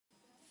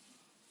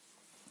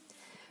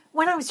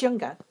When I was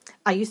younger,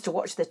 I used to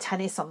watch the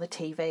tennis on the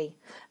TV,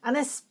 and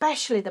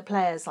especially the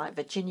players like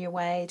Virginia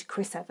Wade,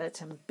 Chris Evert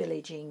and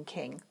Billie Jean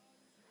King.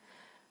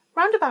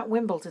 Round about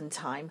Wimbledon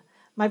time,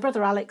 my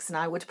brother Alex and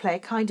I would play a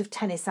kind of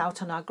tennis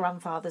out on our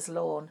grandfather's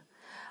lawn.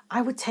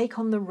 I would take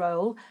on the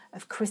role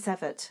of Chris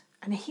Evert,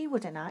 and he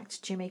would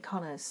enact Jimmy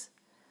Connors.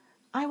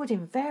 I would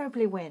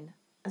invariably win,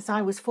 as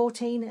I was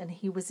 14 and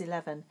he was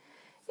 11.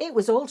 It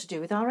was all to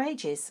do with our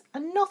ages,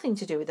 and nothing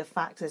to do with the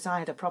fact that I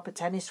had a proper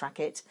tennis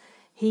racket.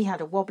 He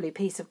had a wobbly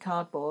piece of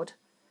cardboard.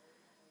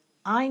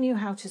 I knew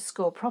how to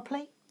score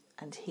properly,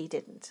 and he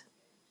didn't.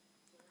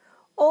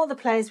 All the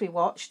players we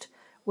watched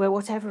were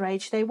whatever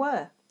age they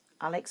were.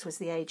 Alex was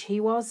the age he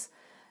was,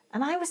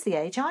 and I was the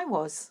age I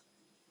was.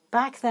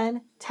 Back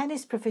then,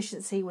 tennis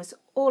proficiency was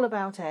all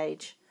about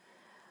age.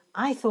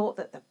 I thought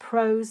that the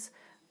pros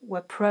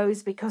were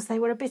pros because they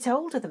were a bit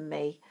older than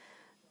me,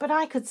 but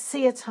I could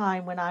see a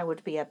time when I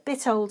would be a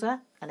bit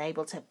older and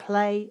able to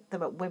play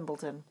them at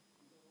Wimbledon.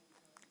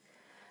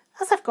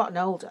 As I've gotten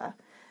older,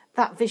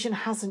 that vision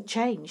hasn't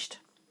changed.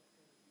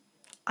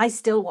 I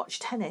still watch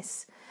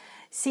tennis,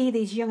 see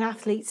these young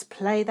athletes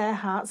play their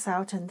hearts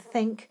out and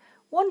think,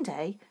 one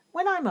day,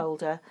 when I'm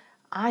older,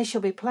 I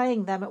shall be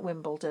playing them at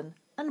Wimbledon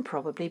and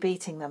probably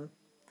beating them.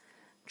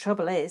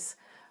 Trouble is,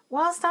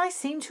 whilst I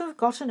seem to have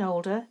gotten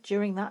older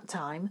during that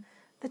time,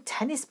 the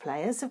tennis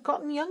players have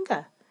gotten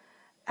younger.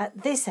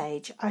 At this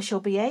age, I shall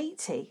be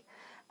 80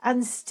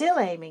 and still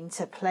aiming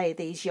to play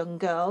these young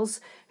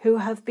girls who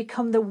have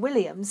become the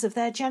Williams of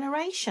their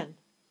generation.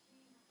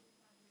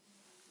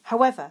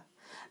 However,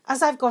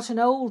 as I've gotten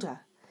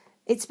older,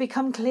 it's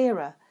become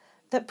clearer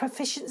that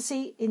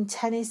proficiency in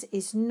tennis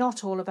is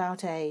not all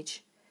about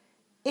age.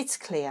 It's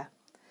clear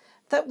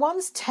that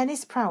one's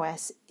tennis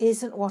prowess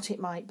isn't what it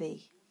might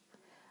be.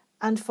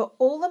 And for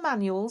all the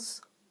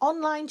manuals,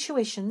 online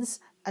tuitions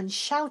and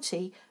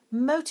shouty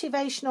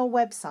motivational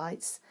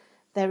websites,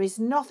 there is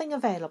nothing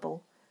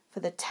available for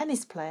the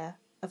tennis player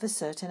of a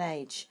certain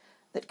age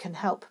that can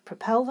help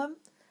propel them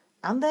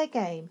and their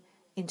game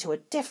into a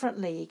different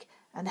league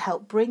and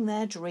help bring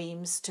their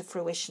dreams to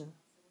fruition.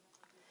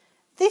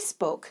 This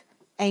book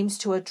aims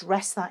to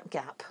address that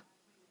gap.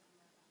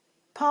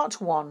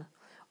 Part 1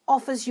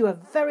 offers you a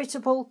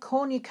veritable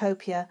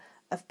cornucopia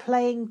of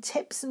playing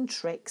tips and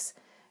tricks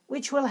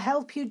which will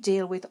help you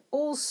deal with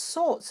all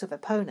sorts of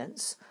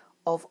opponents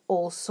of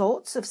all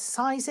sorts of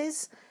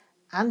sizes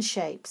and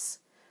shapes,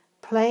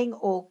 playing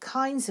all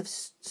kinds of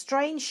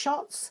strange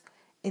shots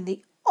in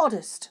the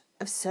oddest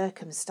of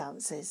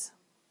circumstances.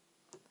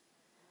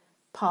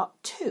 Part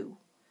 2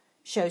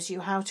 shows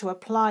you how to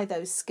apply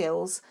those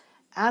skills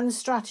and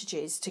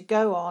strategies to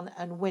go on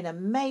and win a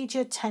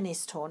major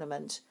tennis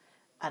tournament.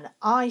 And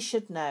I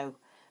should know,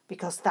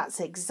 because that's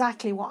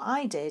exactly what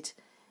I did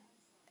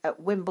at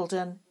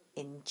Wimbledon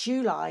in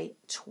July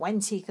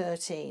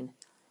 2013.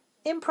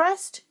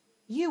 Impressed?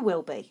 You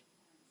will be.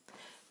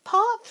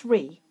 Part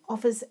 3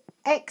 offers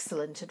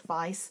excellent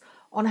advice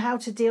on how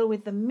to deal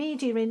with the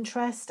media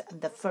interest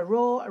and the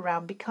furore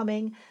around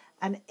becoming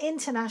an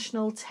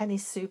international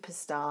tennis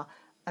superstar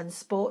and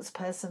sports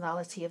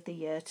personality of the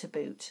year to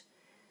boot.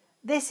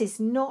 This is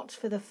not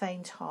for the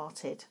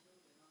faint-hearted.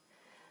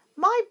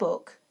 My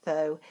book,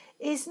 though,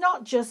 is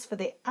not just for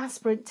the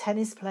aspirant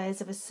tennis players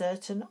of a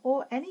certain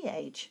or any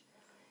age.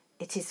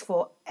 It is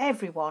for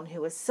everyone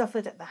who has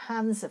suffered at the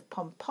hands of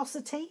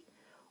pomposity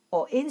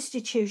or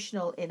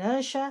institutional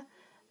inertia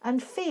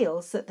and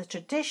feels that the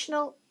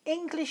traditional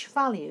English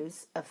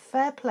values of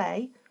fair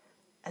play,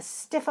 a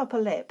stiff upper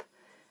lip,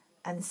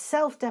 and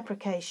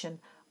self-deprecation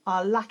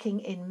are lacking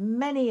in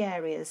many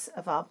areas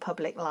of our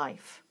public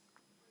life.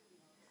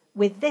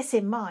 With this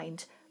in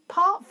mind,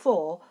 Part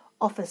 4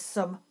 offers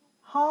some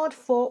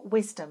hard-fought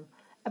wisdom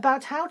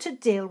about how to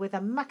deal with the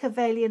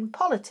Machiavellian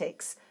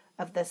politics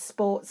of the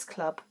sports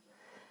club,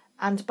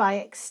 and by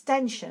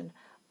extension,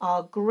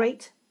 our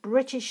great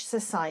British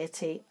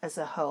society as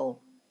a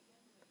whole.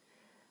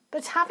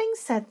 But having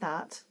said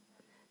that,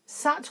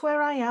 sat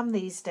where I am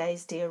these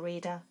days, dear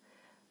reader,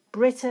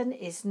 Britain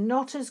is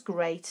not as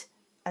great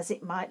as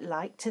it might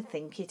like to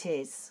think it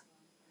is.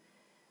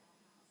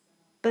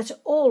 But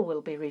all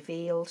will be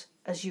revealed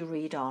as you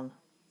read on.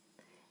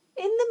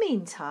 In the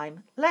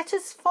meantime, let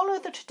us follow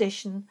the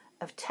tradition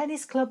of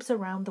tennis clubs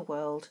around the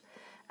world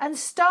and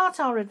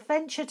start our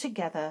adventure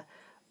together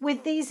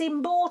with these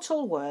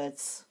immortal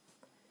words: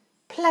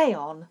 play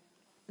on,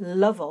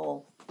 love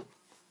all.